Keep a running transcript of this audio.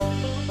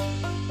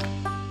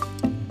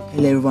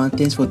Hello everyone,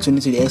 thanks for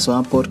tuning to the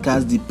X1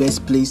 podcast, the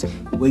best place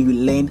where you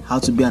learn how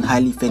to be an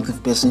highly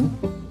effective person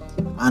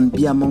and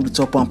be among the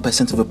top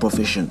 1% of a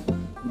profession.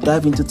 We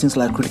dive into things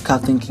like critical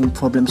thinking,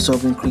 problem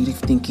solving, creative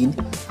thinking,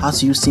 how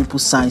to use simple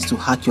science to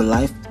hack your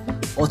life,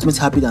 ultimate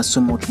habit, and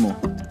so much more.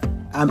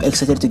 I'm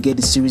excited to get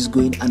the series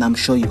going and I'm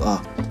sure you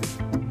are.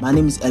 My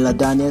name is Ella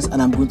Daniels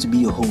and I'm going to be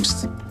your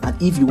host. And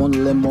if you want to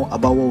learn more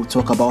about what we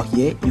talk about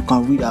here, you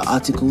can read our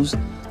articles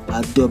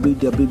at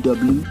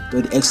www.xandy.com.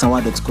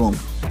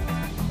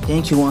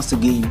 Thank you once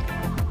again,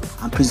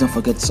 and please don't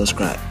forget to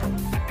subscribe.